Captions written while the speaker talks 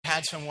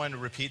had someone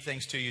repeat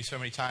things to you so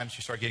many times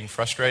you start getting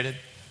frustrated?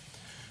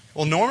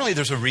 Well, normally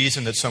there's a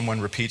reason that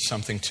someone repeats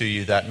something to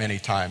you that many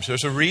times.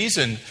 There's a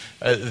reason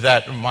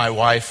that my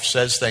wife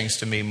says things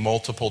to me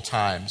multiple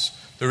times.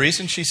 The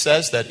reason she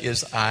says that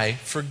is I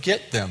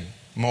forget them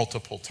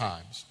multiple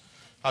times.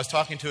 I was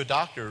talking to a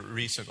doctor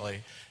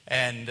recently,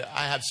 and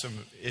I have some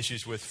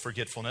issues with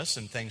forgetfulness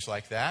and things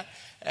like that.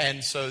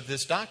 And so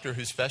this doctor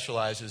who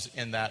specializes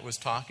in that was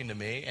talking to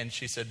me, and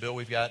she said, Bill,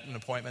 we've got an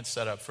appointment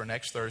set up for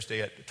next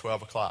Thursday at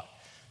 12 o'clock.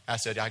 I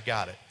said, I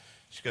got it.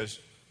 She goes,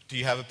 do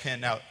you have a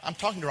pen? Now, I'm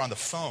talking to her on the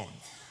phone.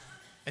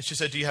 And she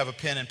said, do you have a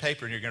pen and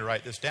paper and you're going to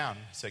write this down?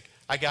 I said,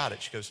 I got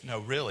it. She goes,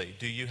 no, really,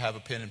 do you have a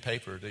pen and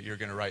paper that you're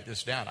going to write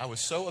this down? I was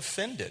so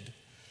offended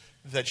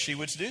that she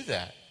would do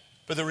that.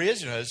 But the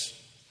reason is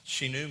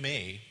she knew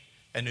me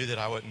and knew that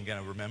I wasn't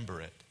going to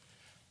remember it.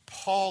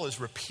 Paul is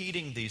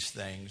repeating these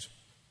things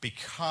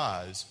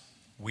because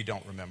we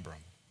don't remember them.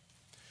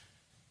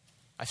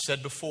 I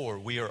said before,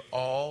 we are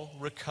all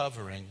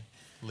recovering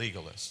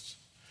legalists.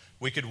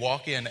 We could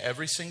walk in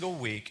every single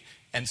week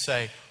and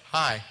say,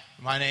 hi,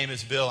 my name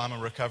is Bill, I'm a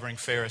recovering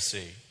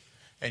Pharisee.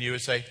 And you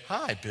would say,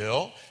 hi,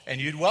 Bill, and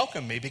you'd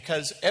welcome me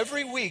because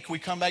every week we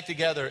come back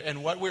together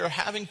and what we're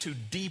having to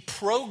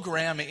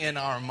deprogram in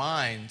our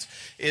minds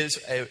is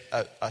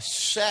a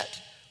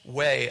set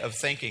way of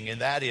thinking,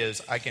 and that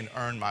is I can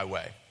earn my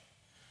way.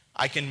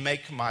 I can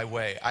make my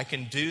way. I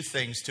can do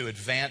things to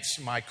advance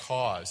my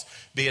cause,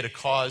 be it a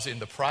cause in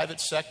the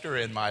private sector,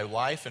 in my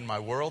life, in my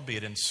world, be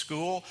it in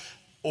school,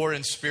 or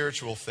in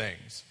spiritual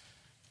things.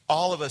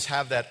 All of us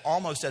have that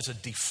almost as a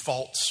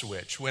default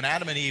switch. When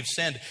Adam and Eve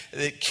sinned,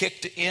 it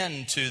kicked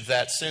into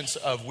that sense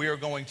of we're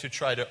going to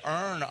try to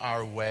earn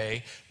our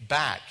way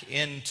back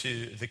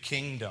into the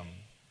kingdom.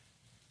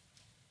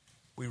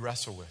 We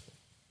wrestle with it.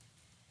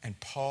 And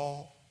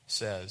Paul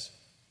says,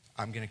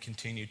 I'm going to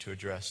continue to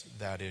address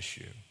that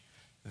issue.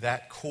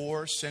 That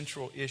core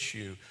central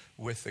issue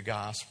with the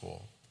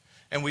gospel.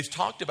 And we've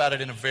talked about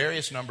it in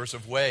various numbers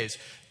of ways.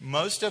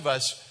 Most of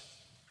us,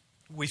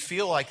 we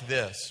feel like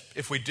this.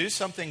 If we do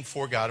something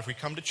for God, if we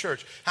come to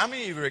church, how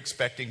many of you are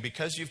expecting,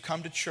 because you've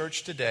come to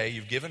church today,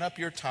 you've given up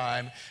your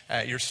time,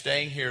 you're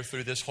staying here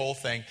through this whole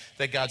thing,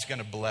 that God's going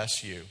to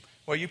bless you?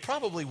 Well, you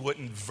probably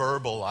wouldn't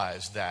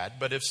verbalize that,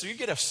 but if you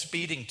get a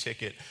speeding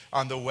ticket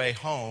on the way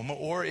home,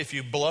 or if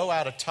you blow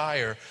out a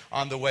tire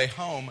on the way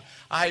home,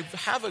 I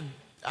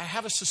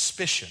have a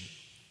suspicion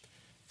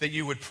that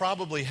you would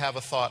probably have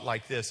a thought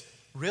like this: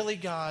 really,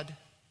 God?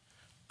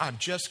 I'm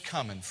just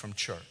coming from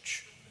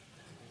church.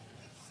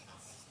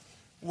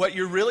 What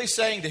you're really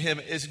saying to him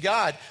is,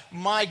 God,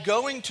 my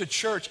going to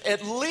church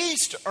at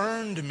least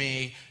earned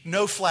me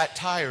no flat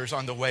tires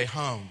on the way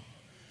home.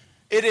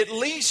 It at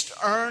least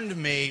earned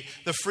me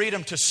the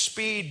freedom to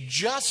speed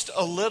just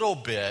a little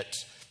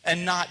bit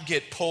and not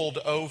get pulled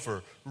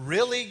over.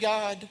 Really,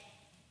 God?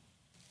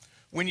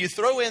 When you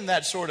throw in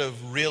that sort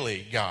of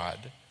really,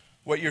 God,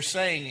 what you're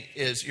saying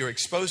is you're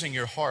exposing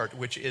your heart,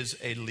 which is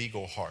a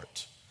legal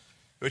heart,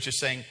 which is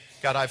saying,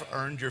 God, I've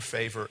earned your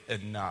favor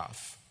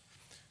enough.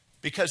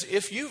 Because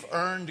if you've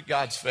earned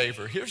God's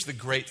favor, here's the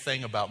great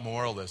thing about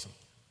moralism.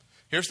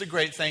 Here's the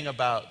great thing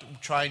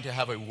about trying to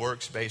have a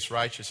works-based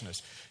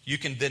righteousness. You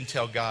can then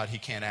tell God he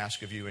can't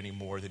ask of you any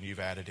more than you've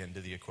added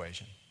into the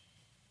equation.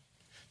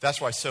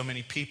 That's why so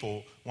many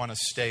people want to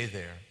stay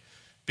there.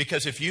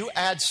 Because if you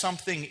add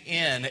something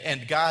in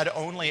and God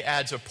only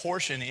adds a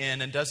portion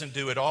in and doesn't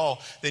do it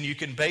all, then you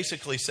can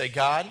basically say,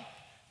 God,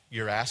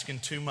 you're asking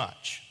too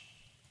much.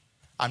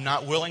 I'm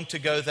not willing to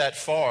go that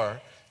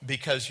far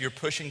because you're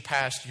pushing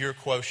past your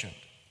quotient.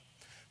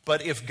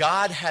 But if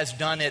God has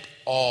done it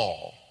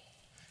all,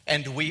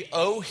 and we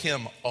owe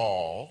him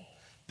all,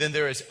 then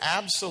there is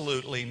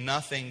absolutely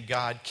nothing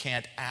God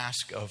can't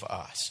ask of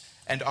us.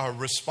 And our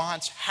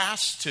response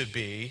has to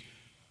be,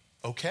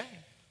 okay.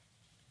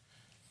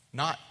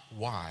 Not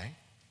why.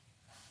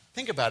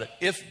 Think about it.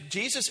 If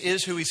Jesus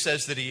is who he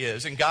says that he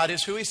is, and God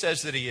is who he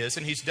says that he is,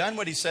 and he's done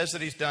what he says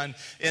that he's done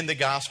in the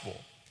gospel,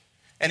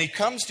 and he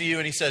comes to you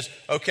and he says,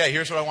 okay,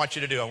 here's what I want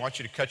you to do. I want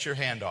you to cut your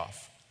hand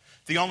off.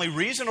 The only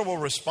reasonable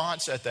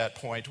response at that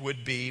point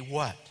would be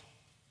what?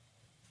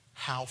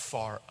 How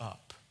far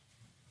up?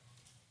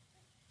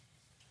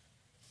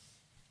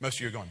 Most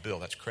of you are going, Bill,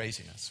 that's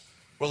craziness.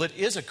 Well, it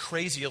is a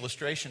crazy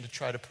illustration to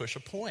try to push a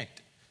point.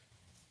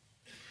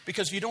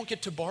 Because you don't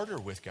get to barter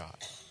with God.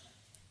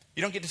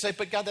 You don't get to say,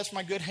 but God, that's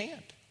my good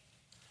hand.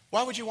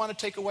 Why would you want to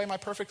take away my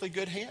perfectly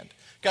good hand?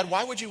 God,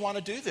 why would you want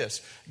to do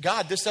this?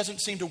 God, this doesn't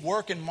seem to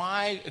work in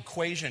my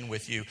equation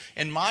with you.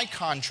 In my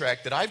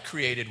contract that I've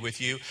created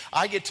with you,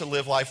 I get to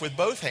live life with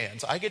both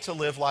hands. I get to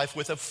live life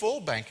with a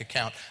full bank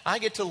account. I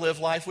get to live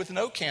life with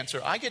no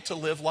cancer. I get to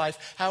live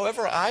life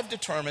however I've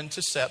determined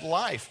to set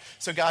life.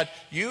 So God,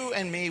 you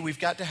and me, we've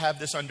got to have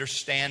this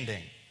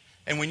understanding.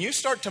 And when you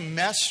start to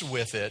mess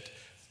with it,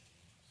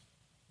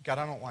 God,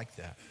 I don't like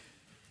that.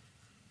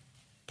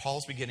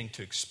 Paul's beginning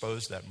to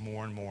expose that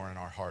more and more in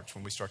our hearts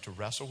when we start to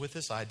wrestle with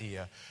this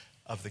idea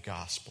of the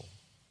gospel.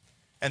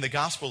 And the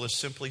gospel is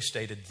simply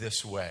stated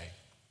this way.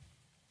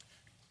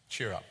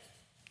 Cheer up.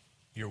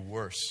 you're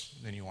worse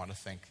than you want to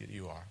think that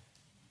you are.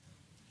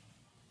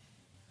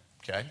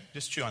 Okay?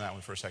 Just chew on that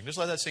one for a second. Just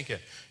let that sink in.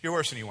 You're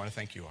worse than you want to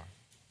think you are.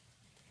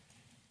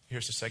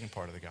 Here's the second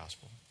part of the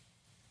gospel.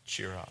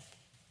 Cheer up.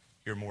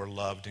 You're more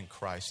loved in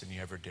Christ than you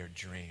ever dared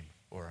dream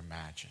or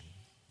imagine.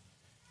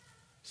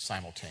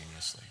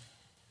 Simultaneously.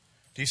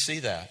 Do you see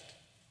that?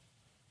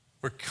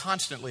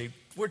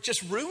 We're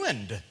just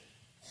ruined.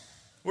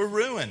 We're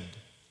ruined.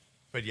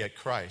 But yet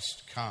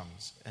Christ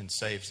comes and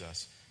saves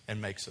us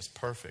and makes us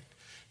perfect.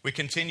 We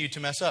continue to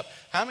mess up.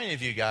 How many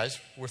of you guys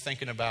were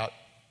thinking about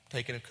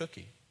taking a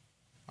cookie?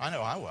 I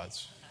know I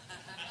was.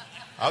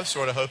 I was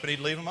sort of hoping he'd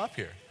leave them up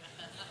here.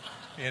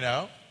 You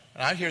know?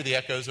 And I hear the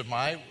echoes of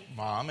my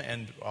mom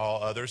and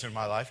all others in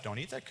my life. Don't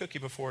eat that cookie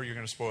before you're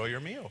going to spoil your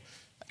meal.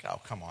 Like, oh,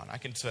 come on. I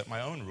can set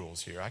my own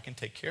rules here. I can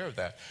take care of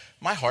that.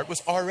 My heart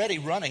was already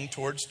running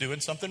towards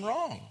doing something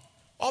wrong.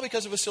 All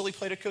because of a silly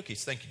plate of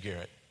cookies. Thank you,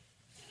 Garrett.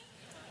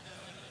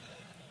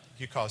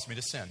 You caused me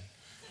to sin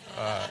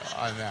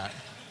on that.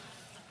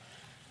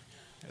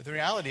 The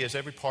reality is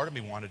every part of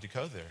me wanted to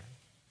go there.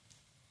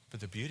 But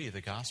the beauty of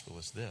the gospel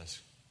is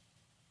this.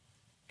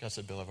 God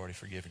said, Bill, I've already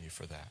forgiven you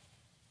for that.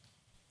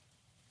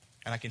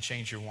 And I can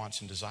change your wants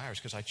and desires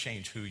because I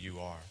change who you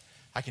are.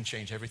 I can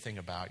change everything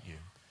about you.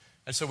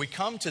 And so we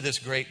come to this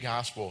great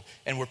gospel,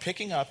 and we're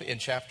picking up in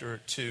chapter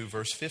 2,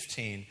 verse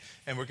 15,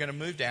 and we're going to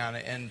move down.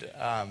 And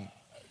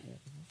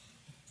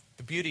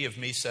the beauty of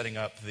me setting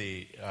up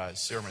the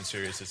sermon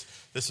series is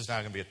this is now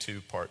going to be a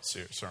two-part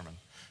sermon.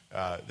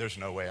 There's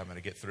no way I'm going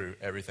to get through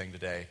everything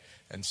today,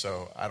 and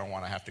so I don't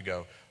want to have to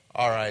go,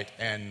 all right,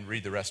 and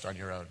read the rest on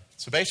your own.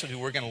 So basically,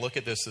 we're going to look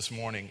at this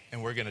morning,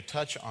 and we're going to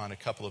touch on a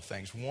couple of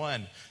things.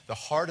 One, the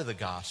heart of the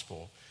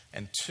gospel,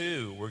 and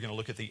two, we're going to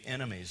look at the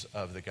enemies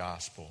of the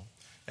gospel.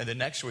 And then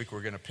next week,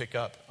 we're going to pick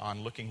up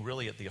on looking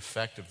really at the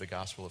effect of the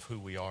gospel of who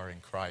we are in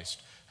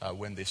Christ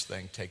when this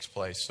thing takes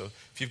place. So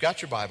if you've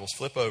got your Bibles,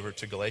 flip over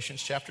to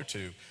Galatians chapter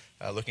 2,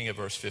 looking at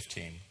verse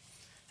 15.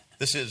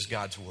 This is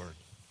God's word.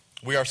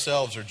 We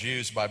ourselves are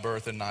Jews by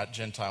birth and not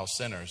Gentile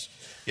sinners.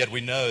 Yet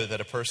we know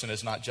that a person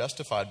is not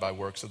justified by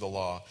works of the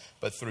law,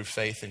 but through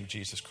faith in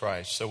Jesus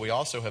Christ. So we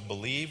also have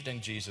believed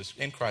in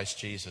Christ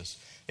Jesus,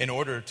 in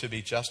order to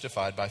be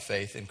justified by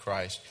faith in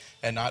Christ,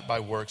 and not by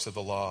works of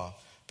the law.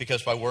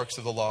 Because by works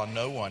of the law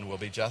no one will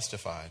be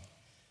justified.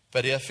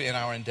 But if in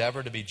our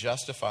endeavor to be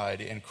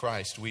justified in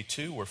Christ we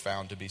too were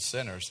found to be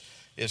sinners,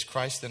 is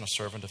Christ then a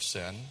servant of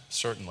sin?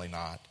 Certainly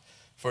not.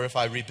 For if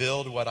I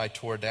rebuild what I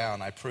tore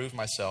down, I prove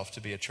myself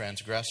to be a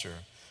transgressor.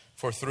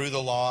 For through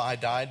the law I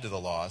died to the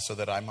law, so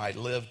that I might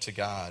live to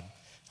God.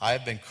 I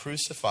have been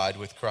crucified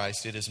with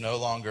Christ. It is no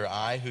longer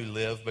I who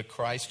live, but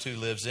Christ who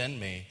lives in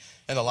me.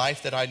 And the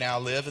life that I now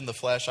live in the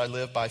flesh, I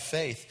live by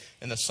faith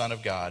in the Son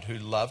of God, who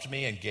loved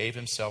me and gave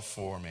himself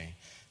for me.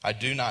 I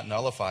do not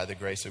nullify the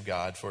grace of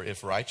God, for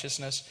if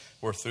righteousness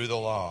were through the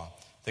law,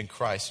 then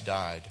Christ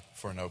died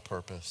for no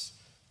purpose.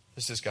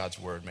 This is God's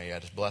word. May he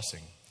add his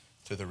blessing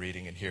to the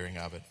reading and hearing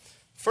of it.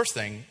 First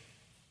thing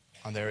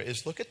on there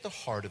is look at the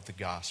heart of the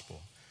gospel.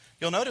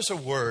 You'll notice a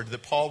word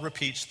that Paul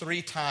repeats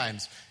 3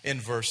 times in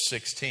verse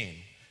 16,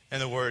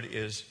 and the word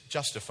is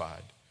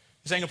justified.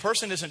 He's saying a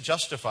person isn't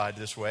justified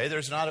this way.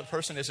 A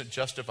person isn't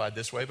justified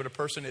this way, but a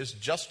person is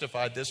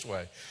justified this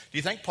way. Do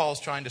you think Paul's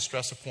trying to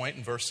stress a point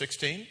in verse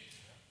 16?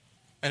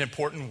 An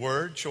important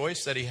word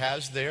choice that he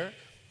has there?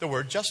 The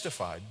word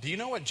justified. Do you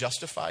know what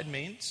justified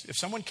means? If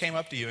someone came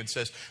up to you and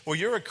says, well,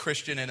 you're a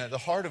Christian and at the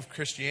heart of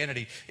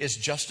Christianity is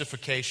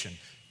justification,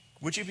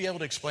 would you be able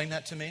to explain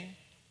that to me?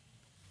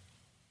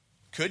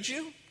 Could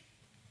you?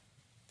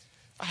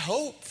 I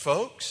hope,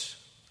 folks.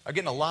 I'm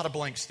getting a lot of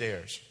blank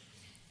stares.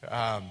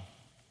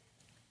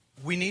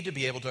 We need to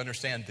be able to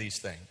understand these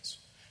things.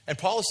 And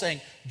Paul is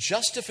saying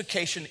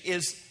justification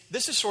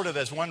this is sort of,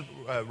 as one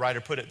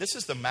writer put it, this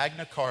is the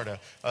Magna Carta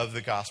of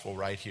the gospel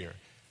right here.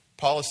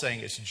 Paul is saying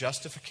it's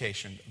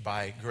justification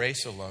by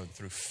grace alone,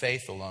 through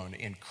faith alone,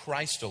 in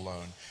Christ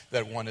alone,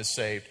 that one is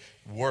saved.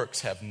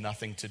 Works have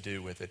nothing to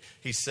do with it.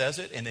 He says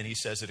it, and then he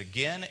says it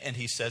again, and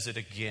he says it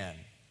again.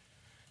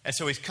 And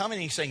so he's coming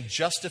and he's saying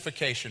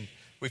justification.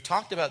 We've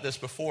talked about this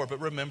before, but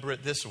remember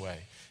it this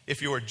way.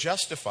 If you are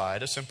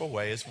justified, a simple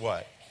way is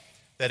what?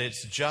 That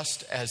it's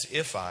just as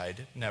if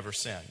I'd never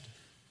sinned.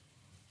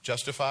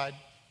 Justified?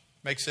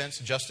 Makes sense?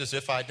 Just as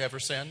if I'd never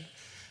sinned?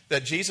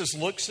 That Jesus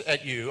looks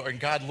at you, or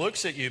God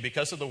looks at you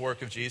because of the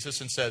work of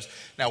Jesus and says,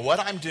 now what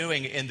I'm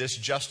doing in this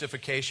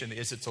justification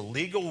is it's a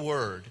legal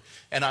word,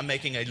 and I'm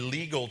making a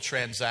legal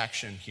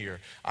transaction here.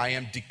 I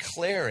am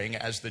declaring,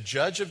 as the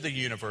judge of the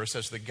universe,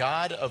 as the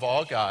God of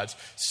all gods,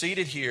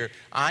 seated here,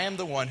 I am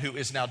the one who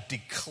is now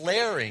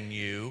declaring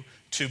you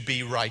to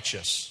be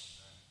righteous.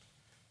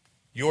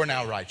 You're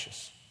now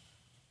righteous.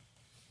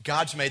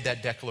 God's made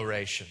that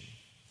declaration.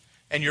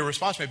 And your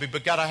response may be,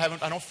 but God,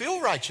 I don't feel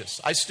righteous.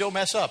 I still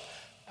mess up.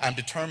 I'm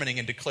determining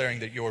and declaring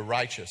that you're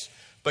righteous.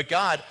 But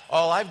God,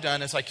 all I've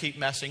done is I keep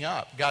messing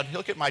up. God,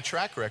 look at my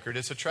track record.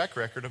 It's a track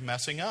record of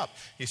messing up.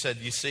 He said,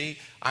 you see,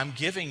 I'm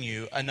giving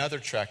you another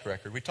track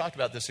record. We talked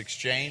about this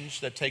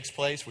exchange that takes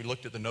place. We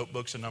looked at the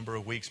notebooks a number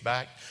of weeks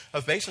back.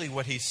 Of basically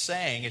what he's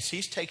saying is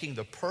he's taking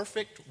the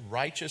perfect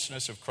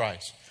righteousness of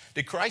Christ.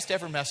 Did Christ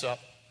ever mess up?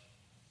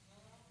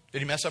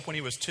 Did he mess up when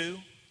he was 2?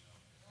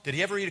 Did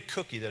he ever eat a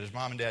cookie that his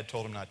mom and dad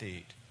told him not to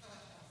eat?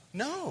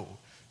 No.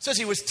 It says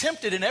he was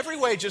tempted in every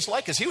way just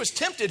like us. He was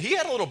tempted. He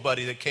had a little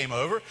buddy that came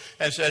over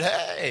and said,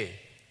 hey,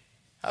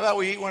 how about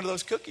we eat one of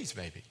those cookies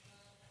maybe?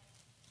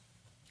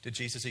 Did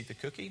Jesus eat the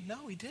cookie?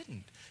 No, he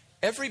didn't.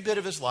 Every bit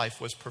of his life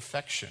was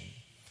perfection.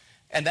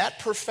 And that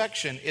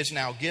perfection is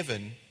now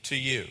given to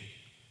you.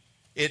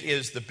 It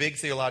is the big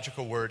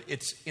theological word.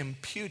 It's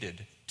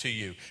imputed to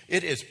you.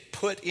 It is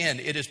put in.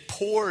 It is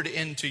poured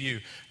into you.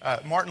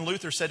 Martin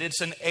Luther said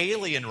it's an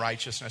alien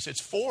righteousness. It's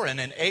foreign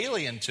and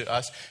alien to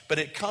us, but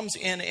it comes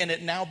in and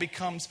it now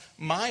becomes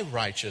my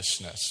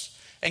righteousness.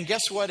 And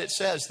guess what it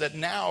says? That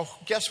now,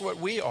 guess what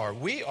we are?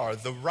 We are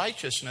the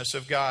righteousness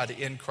of God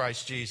in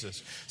Christ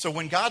Jesus. So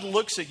when God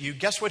looks at you,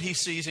 guess what he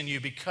sees in you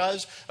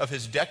because of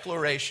his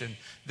declaration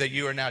that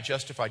you are now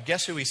justified?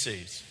 Guess who he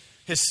sees?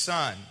 His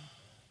Son.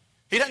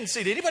 He doesn't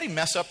see, did anybody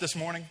mess up this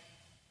morning?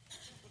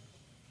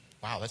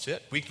 Wow, that's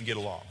it. We can get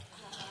along.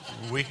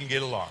 We can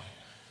get along.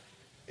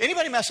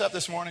 Anybody mess up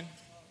this morning?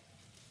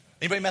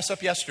 Anybody mess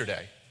up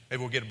yesterday?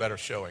 Maybe we'll get a better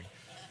showing.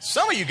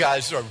 Some of you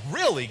guys are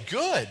really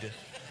good.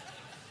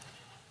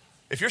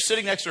 If you're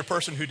sitting next to a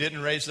person who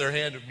didn't raise their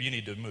hand, you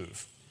need to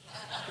move.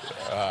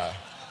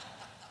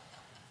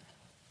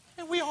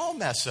 And we all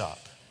mess up.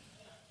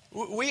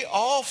 We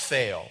all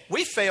fail.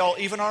 We fail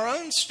even our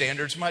own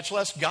standards, much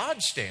less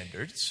God's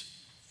standards.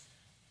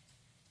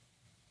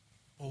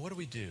 Well, what do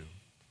we do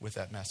with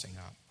that messing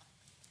up?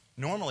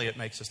 Normally it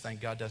makes us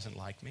think God doesn't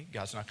like me.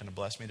 God's not going to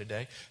bless me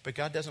today. But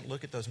God doesn't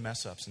look at those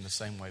mess ups in the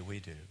same way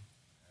we do.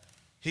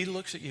 He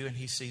looks at you and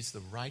he sees the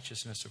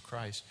righteousness of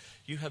Christ.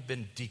 You have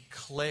been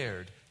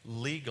declared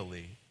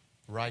legally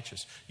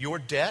righteous. Your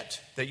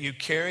debt that you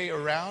carry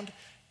around,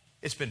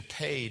 it's been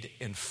paid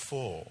in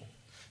full.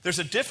 There's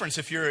a difference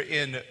if you're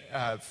in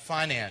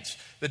finance,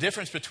 the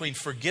difference between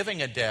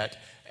forgiving a debt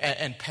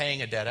and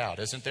paying a debt out,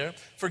 isn't there?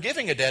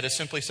 Forgiving a debt is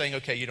simply saying,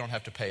 okay, you don't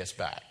have to pay us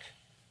back.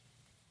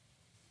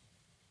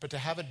 But to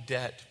have a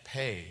debt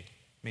paid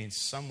means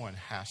someone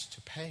has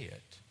to pay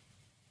it.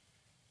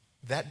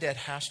 That debt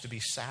has to be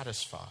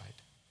satisfied.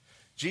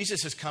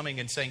 Jesus is coming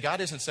and saying,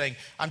 God isn't saying,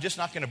 I'm just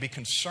not going to be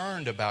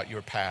concerned about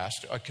your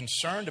past, or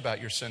concerned about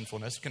your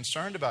sinfulness,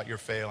 concerned about your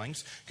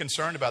failings,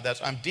 concerned about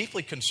that. I'm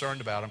deeply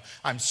concerned about them.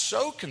 I'm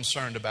so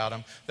concerned about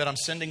them that I'm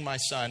sending my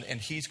Son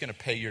and he's going to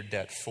pay your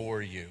debt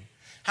for you.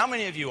 How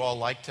many of you all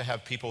like to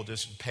have people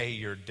just pay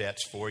your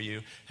debts for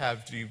you?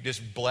 Have you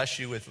just bless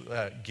you with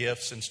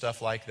gifts and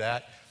stuff like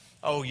that?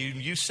 Oh,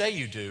 you say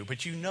you do,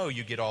 but you know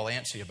you get all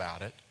antsy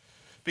about it.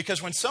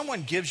 Because when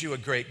someone gives you a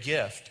great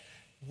gift,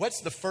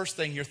 what's the first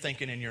thing you're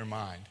thinking in your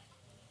mind?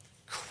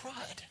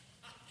 Crud.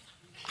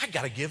 I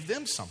got to give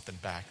them something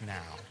back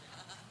now.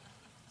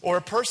 Or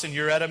a person,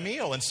 you're at a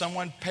meal and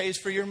someone pays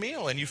for your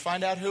meal and you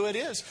find out who it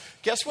is.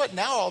 Guess what?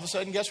 Now all of a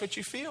sudden, guess what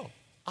you feel?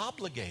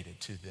 Obligated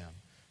to them.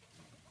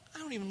 I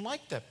don't even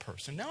like that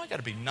person. Now I got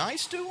to be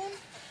nice to them?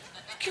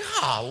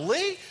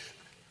 Golly.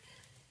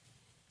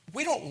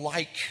 We don't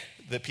like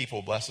that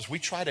people bless us. We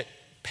try to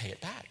pay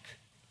it back.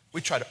 We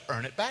try to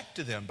earn it back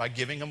to them by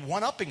giving them,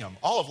 one-upping them.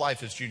 All of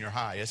life is junior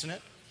high, isn't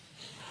it?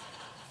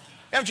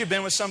 Haven't you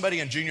been with somebody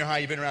in junior high?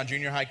 You've been around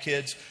junior high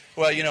kids?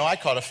 Well, you know, I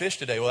caught a fish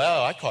today.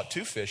 Well, I caught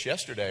 2 fish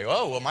yesterday.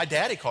 Oh, well, my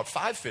daddy caught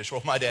 5 fish.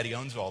 Well, my daddy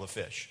owns all the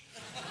fish.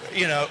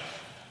 You know,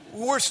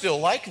 we're still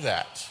like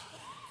that.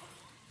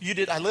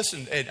 I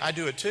listened, and I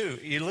do it too.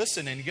 You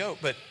listen and you go,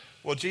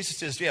 well, Jesus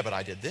says, yeah, but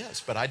I did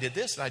this, but I did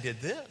this, and I did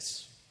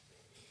this.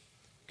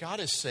 God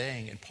is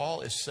saying, and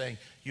Paul is saying,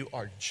 you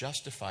are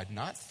justified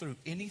not through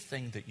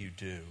anything that you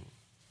do.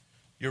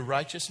 Your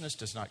righteousness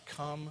does not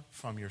come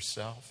from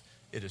yourself.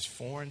 It is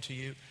foreign to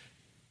you.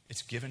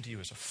 It's given to you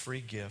as a free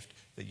gift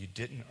that you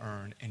didn't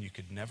earn and you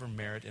could never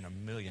merit in a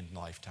million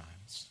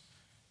lifetimes.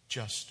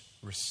 Just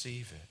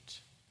receive it.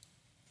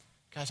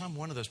 Guys, I'm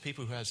one of those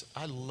people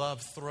I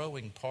love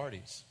throwing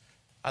parties.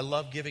 I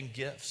love giving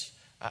gifts.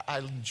 I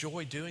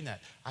enjoy doing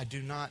that. I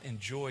do not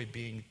enjoy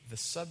being the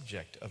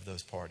subject of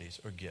those parties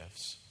or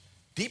gifts.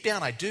 Deep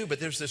down I do, but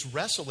there's this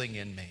wrestling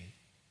in me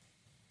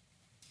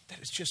that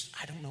it's just,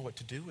 I don't know what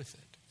to do with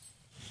it.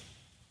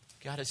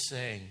 God is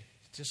saying,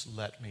 just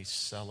let me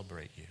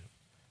celebrate you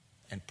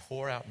and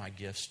pour out my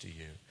gifts to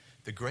you.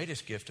 The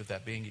greatest gift of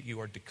that being that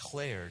you are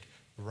declared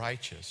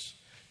righteous,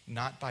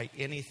 not by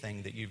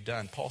anything that you've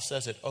done. Paul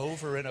says it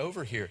over and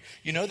over here.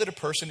 You know that a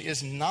person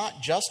is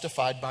not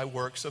justified by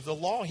works of the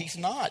law. He's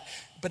not.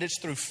 But it's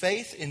through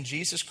faith in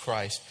Jesus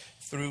Christ,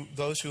 through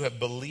those who have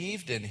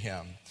believed in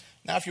him.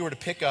 Now, if you were to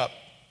pick up,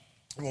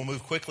 and we'll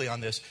move quickly on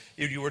this.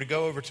 If you were to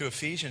go over to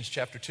Ephesians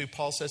chapter 2,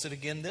 Paul says it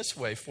again this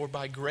way. For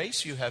by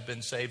grace you have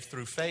been saved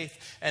through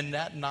faith, and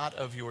that not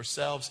of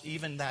yourselves.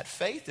 Even that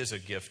faith is a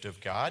gift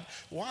of God.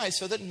 Why?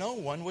 So that no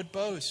one would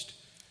boast.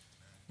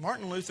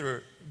 Martin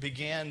Luther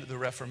began the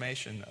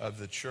Reformation of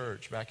the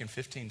church back in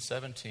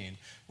 1517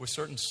 with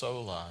certain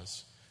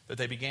solas that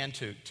they began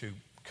to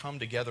come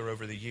together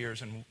over the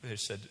years, and they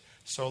said,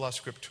 sola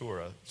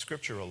scriptura,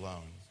 Scripture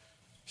alone.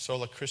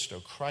 Sola Christo,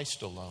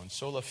 Christ alone.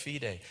 Sola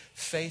fide,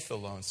 faith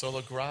alone.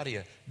 Sola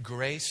gratia,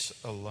 grace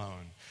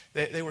alone.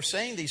 They were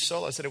saying these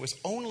solas, that it was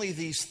only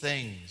these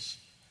things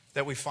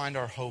that we find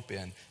our hope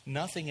in.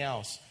 Nothing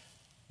else.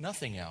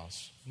 Nothing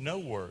else. No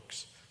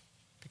works.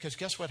 Because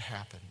guess what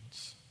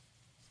happens?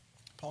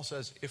 Paul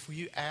says, if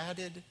you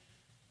added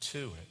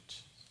to it,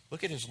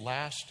 look at his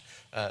last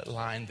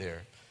line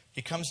there.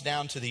 He comes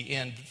down to the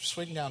end,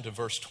 swing down to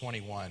verse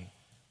 21.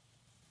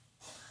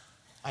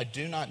 I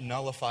do not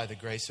nullify the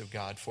grace of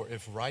God, for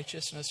if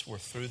righteousness were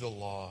through the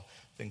law,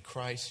 then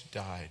Christ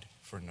died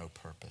for no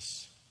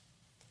purpose.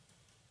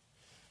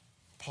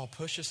 Paul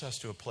pushes us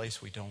to a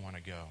place we don't want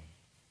to go.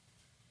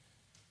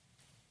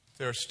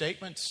 There are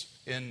statements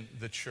in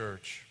the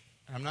church,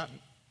 and I'm not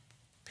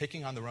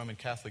picking on the Roman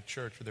Catholic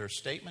Church, but there are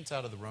statements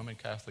out of the Roman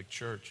Catholic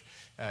Church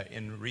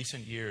in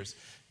recent years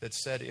that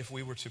said if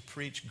we were to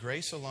preach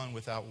grace alone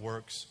without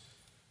works,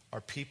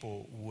 our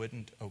people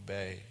wouldn't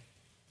obey.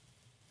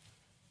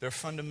 There are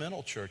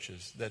fundamental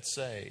churches that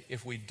say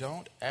if we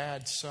don't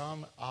add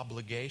some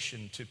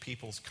obligation to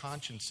people's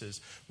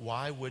consciences,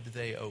 why would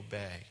they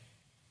obey?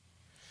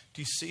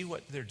 Do you see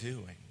what they're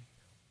doing?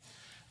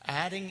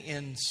 Adding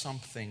in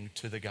something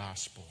to the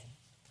gospel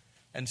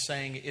and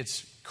saying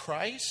it's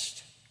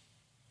Christ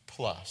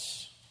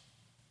plus.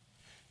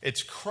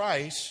 It's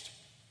Christ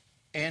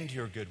and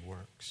your good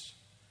works.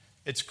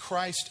 It's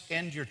Christ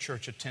and your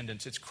church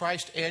attendance. It's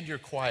Christ and your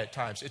quiet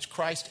times. It's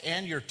Christ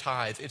and your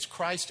tithe. It's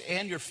Christ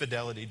and your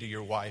fidelity to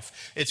your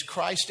wife. It's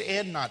Christ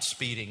and not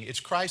speeding.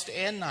 It's Christ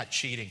and not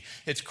cheating.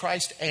 It's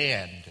Christ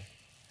and.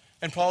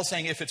 And Paul's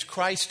saying if it's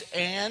Christ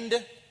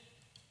and,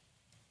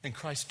 then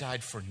Christ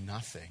died for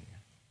nothing.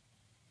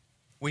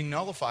 We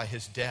nullify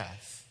his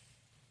death.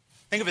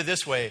 Think of it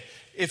this way.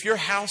 If your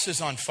house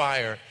is on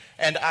fire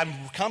and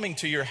I'm coming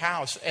to your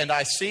house and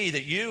I see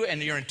that you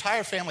and your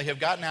entire family have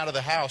gotten out of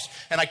the house,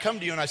 and I come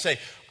to you and I say,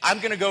 I'm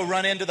going to go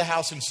run into the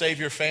house and save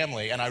your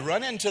family. And I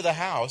run into the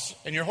house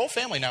and your whole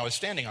family now is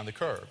standing on the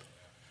curb.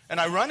 And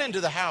I run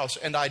into the house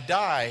and I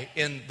die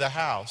in the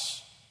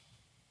house.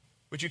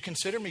 Would you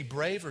consider me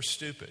brave or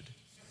stupid?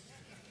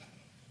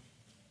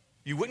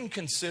 You wouldn't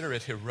consider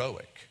it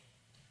heroic.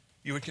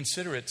 You would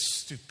consider it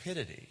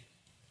stupidity.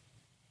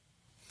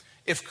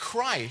 If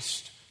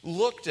Christ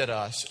looked at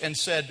us and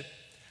said,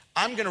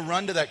 I'm going to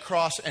run to that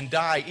cross and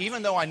die,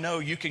 even though I know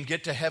you can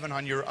get to heaven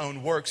on your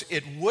own works,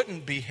 it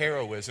wouldn't be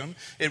heroism.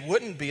 It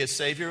wouldn't be a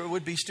savior. It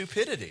would be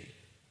stupidity.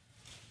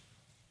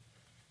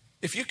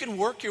 If you can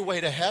work your way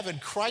to heaven,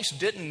 Christ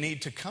didn't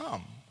need to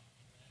come.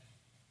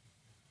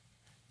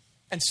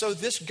 And so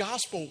this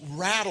gospel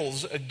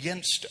rattles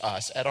against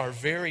us at our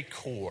very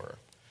core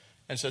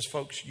and says,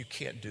 folks, you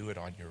can't do it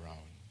on your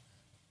own.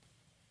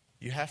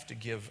 You have to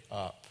give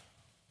up.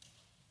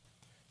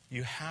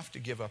 You have to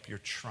give up your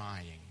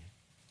trying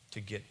to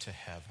get to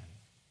heaven.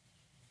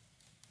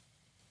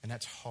 And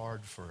that's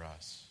hard for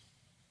us.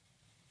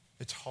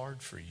 It's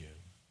hard for you.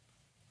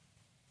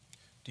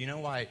 Do you know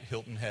why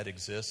Hilton Head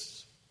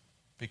exists?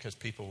 Because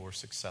people were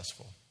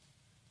successful.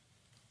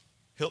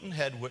 Hilton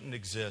Head wouldn't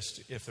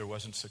exist if there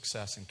wasn't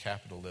success in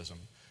capitalism.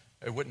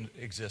 It wouldn't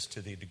exist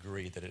to the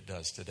degree that it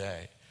does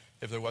today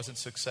if there wasn't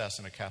success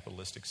in a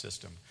capitalistic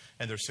system.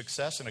 And there's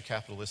success in a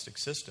capitalistic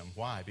system.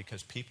 Why?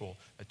 Because people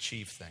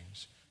achieve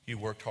things. You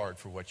worked hard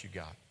for what you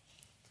got.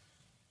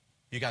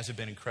 You guys have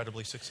been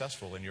incredibly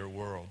successful in your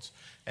worlds.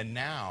 And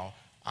now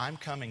I'm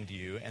coming to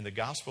you and the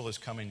gospel is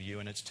coming to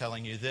you and it's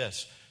telling you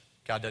this.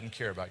 God doesn't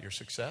care about your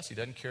success. He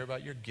doesn't care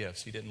about your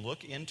gifts. He didn't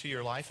look into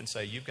your life and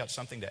say, you've got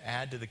something to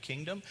add to the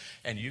kingdom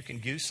and you can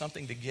do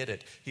something to get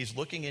it. He's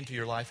looking into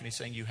your life and he's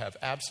saying, you have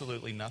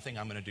absolutely nothing.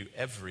 I'm going to do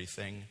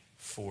everything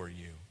for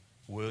you.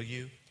 Will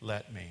you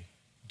let me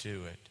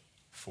do it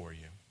for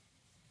you?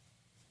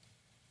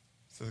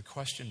 So the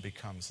question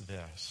becomes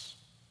this.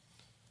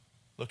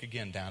 Look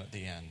again down at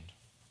the end.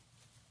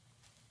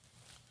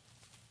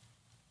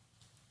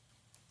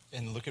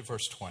 And look at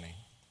verse 20.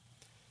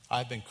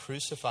 I've been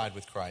crucified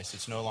with Christ.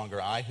 It's no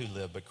longer I who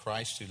live, but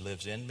Christ who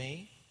lives in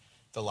me.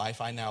 The life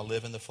I now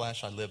live in the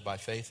flesh, I live by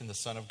faith in the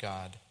Son of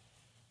God,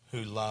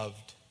 who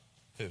loved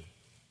who?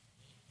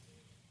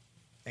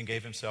 And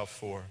gave himself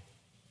for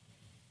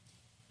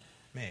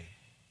me.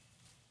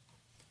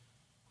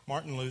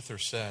 Martin Luther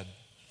said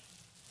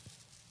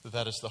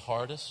that is the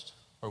hardest,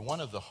 or one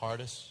of the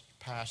hardest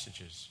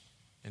passages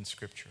in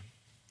Scripture,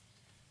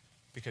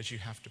 because you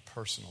have to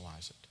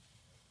personalize it.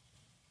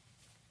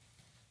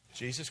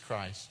 Jesus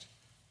Christ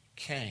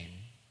came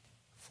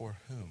for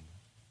whom?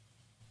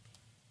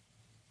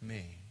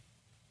 Me.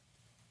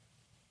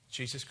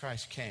 Jesus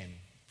Christ came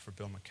for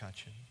Bill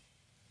McCutcheon.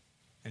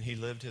 And he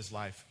lived his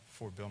life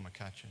for Bill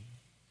McCutcheon.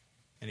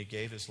 And he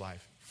gave his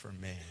life for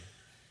me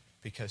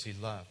because he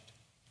loved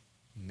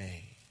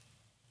me.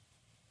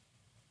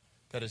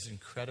 That is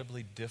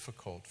incredibly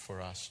difficult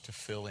for us to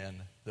fill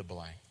in the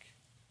blank.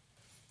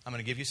 I'm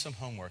going to give you some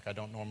homework. I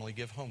don't normally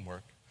give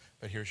homework,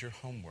 but here's your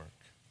homework.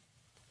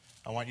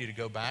 I want you to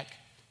go back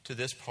to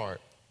this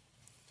part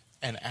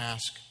and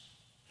ask,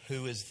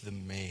 who is the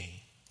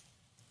me?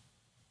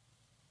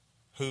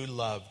 Who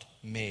loved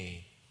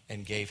me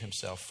and gave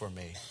himself for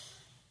me?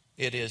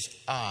 It is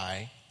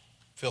I,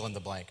 fill in the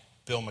blank,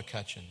 Bill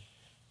McCutcheon.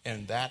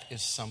 And that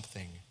is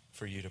something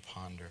for you to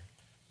ponder,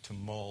 to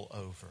mull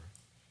over.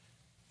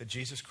 That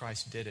Jesus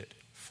Christ did it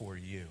for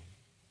you.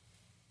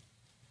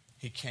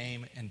 He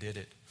came and did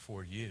it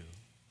for you.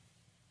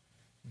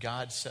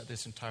 God set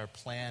this entire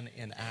plan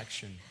in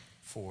action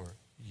for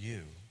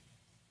you.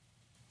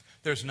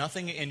 There's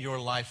nothing in your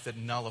life that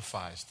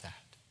nullifies that.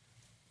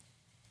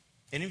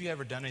 Any of you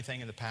ever done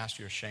anything in the past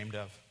you're ashamed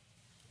of?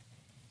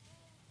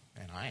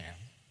 And I am.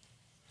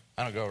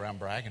 I don't go around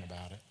bragging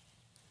about it.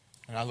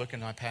 And I look in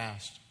my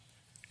past,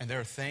 and there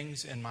are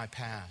things in my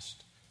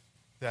past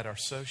that are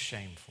so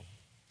shameful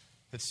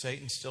that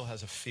Satan still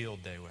has a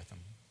field day with them.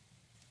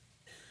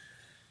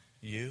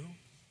 You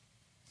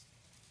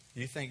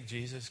think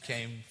Jesus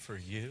came for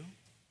you?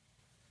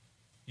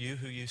 You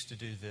who used to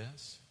do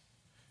this?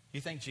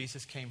 You think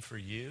Jesus came for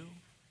you?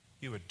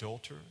 You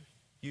adulterer?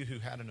 You who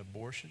had an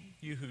abortion?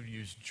 You who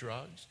used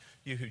drugs?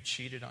 You who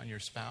cheated on your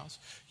spouse?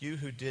 You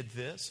who did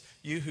this?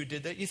 You who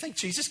did that? You think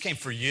Jesus came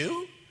for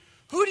you?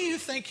 Who do you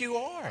think you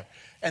are?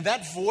 And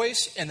that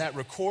voice and that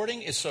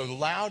recording is so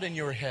loud in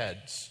your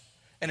heads,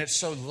 and it's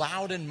so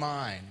loud in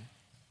mine.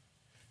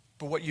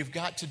 But what you've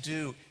got to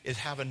do is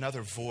have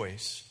another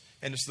voice.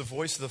 And it's the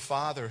voice of the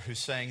Father who's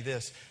saying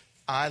this: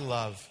 I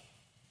love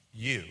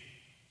you.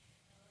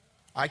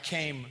 I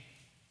came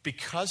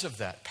because of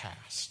that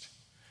past.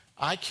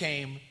 I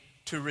came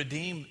to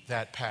redeem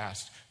that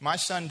past. My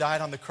son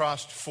died on the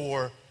cross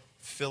for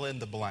fill in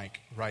the blank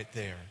right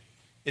there.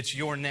 It's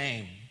your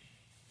name.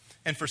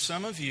 And for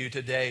some of you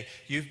today,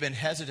 you've been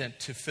hesitant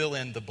to fill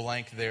in the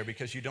blank there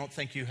because you don't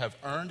think you have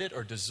earned it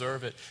or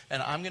deserve it.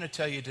 And I'm going to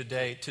tell you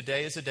today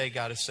is the day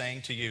God is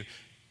saying to you,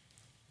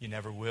 you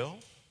never will,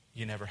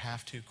 you never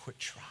have to, quit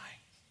trying.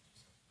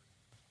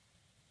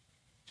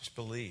 Just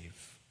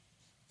believe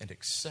and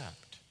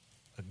accept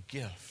a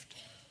gift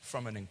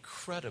from an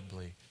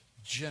incredibly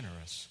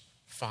generous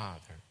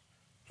Father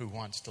who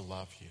wants to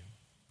love you.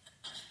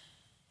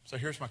 So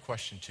here's my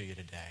question to you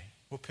today.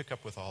 We'll pick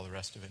up with all the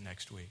rest of it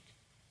next week.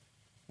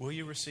 Will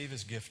you receive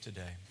his gift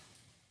today?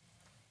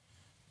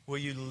 Will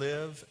you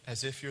live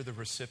as if you're the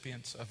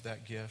recipients of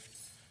that gift?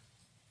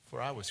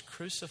 For I was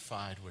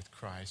crucified with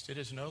Christ. It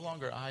is no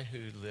longer I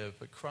who live,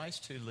 but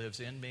Christ who lives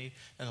in me.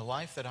 And the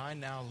life that I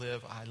now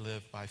live, I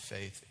live by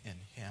faith in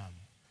him.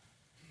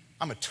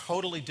 I'm a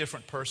totally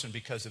different person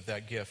because of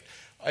that gift.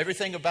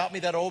 Everything about me,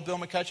 that old Bill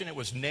McCutcheon, it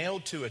was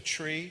nailed to a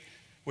tree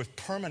with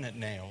permanent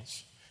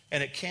nails.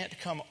 And it can't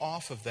come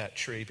off of that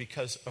tree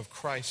because of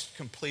Christ's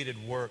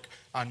completed work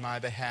on my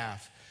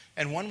behalf.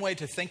 And one way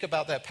to think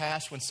about that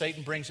past when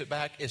Satan brings it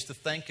back is to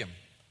thank him.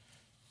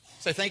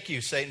 Say, thank you,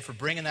 Satan, for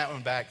bringing that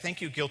one back. Thank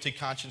you, guilty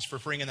conscience, for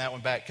bringing that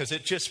one back, because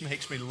it just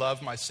makes me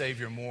love my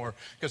Savior more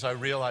because I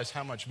realize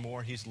how much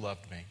more he's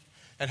loved me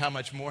and how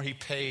much more he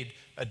paid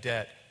a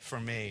debt for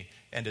me.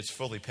 And it's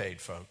fully paid,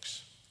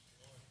 folks.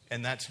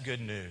 And that's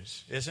good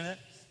news, isn't it?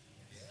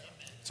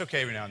 It's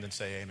okay every now and then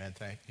say amen,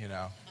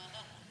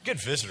 Good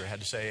visitor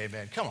had to say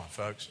amen. Come on,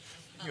 folks.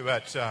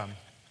 But,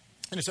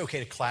 and it's okay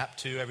to clap,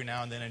 too, every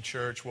now and then in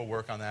church. We'll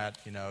work on that,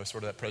 sort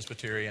of that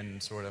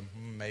Presbyterian sort of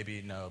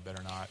maybe, no,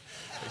 better not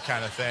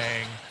kind of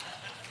thing.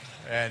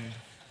 And,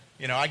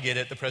 I get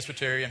it. The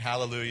Presbyterian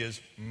hallelujahs,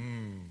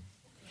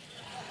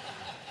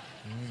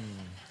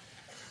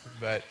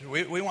 But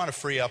we want to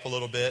free up a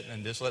little bit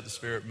and just let the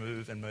Spirit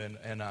move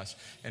in us.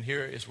 And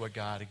here is what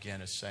God,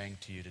 again, is saying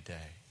to you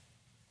today.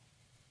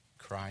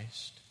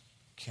 Christ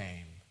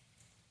came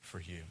for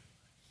you.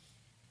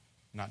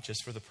 Not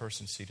just for the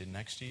person seated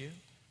next to you,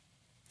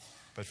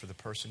 but for the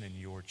person in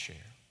your chair.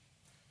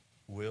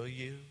 Will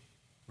you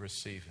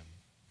receive him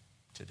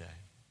today?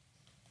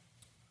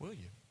 Will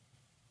you?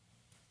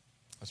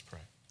 Let's pray.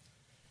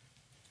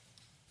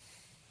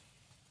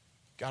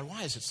 God,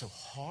 why is it so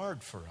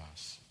hard for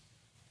us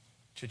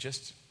to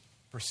just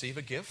receive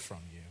a gift from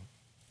you?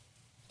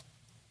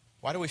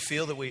 Why do we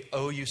feel that we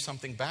owe you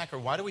something back? Or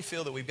why do we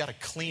feel that we've got to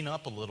clean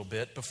up a little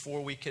bit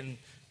before we can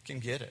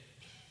get it?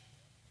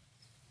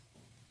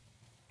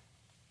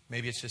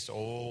 Maybe it's just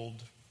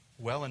old,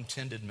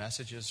 well-intended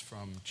messages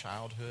from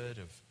childhood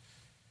of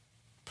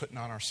putting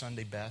on our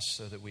Sunday best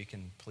so that we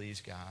can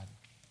please God.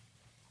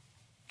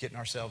 Getting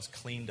ourselves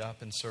cleaned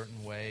up in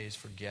certain ways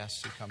for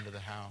guests who come to the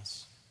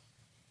house.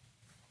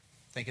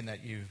 Thinking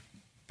that you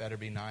better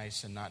be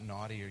nice and not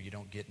naughty or you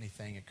don't get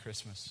anything at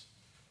Christmas.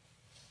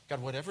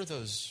 God, whatever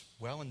those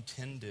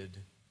well-intended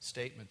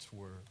statements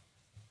were,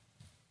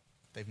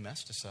 they've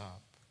messed us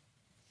up.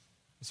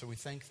 And so we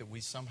think that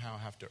we somehow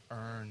have to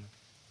earn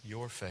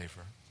your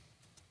favor.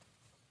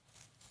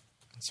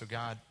 And so,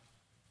 God,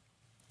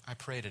 I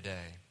pray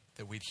today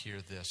that we'd hear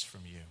this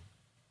from you.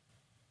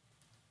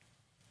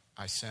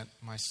 I sent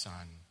my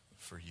son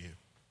for you.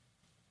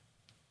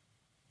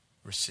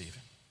 Receive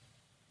him.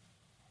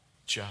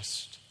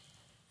 Just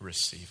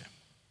receive him.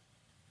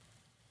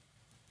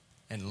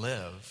 And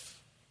live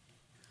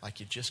like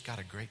you just got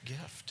a great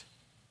gift.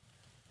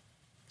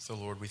 So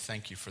Lord, we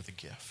thank you for the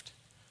gift.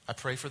 I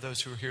pray for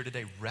those who are here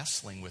today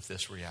wrestling with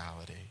this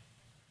reality,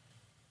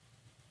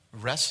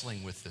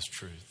 wrestling with this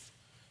truth,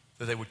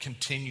 that they would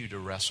continue to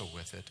wrestle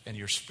with it and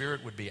your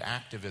Spirit would be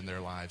active in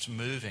their lives,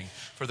 moving.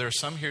 For there are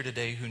some here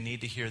today who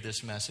need to hear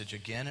this message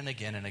again and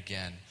again and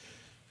again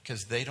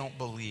because they don't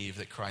believe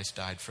that Christ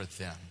died for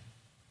them.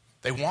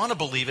 They want to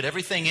believe it.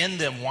 Everything in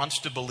them wants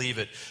to believe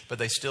it, but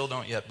they still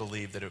don't yet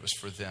believe that it was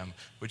for them.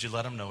 Would you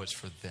let them know it's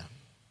for them?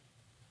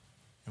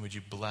 And would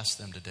you bless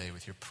them today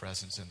with your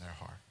presence in their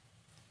heart?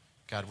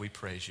 God, we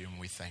praise you and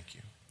we thank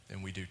you.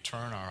 And we do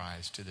turn our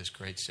eyes to this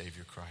great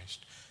Savior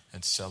Christ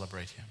and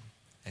celebrate him.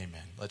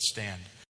 Amen. Let's stand.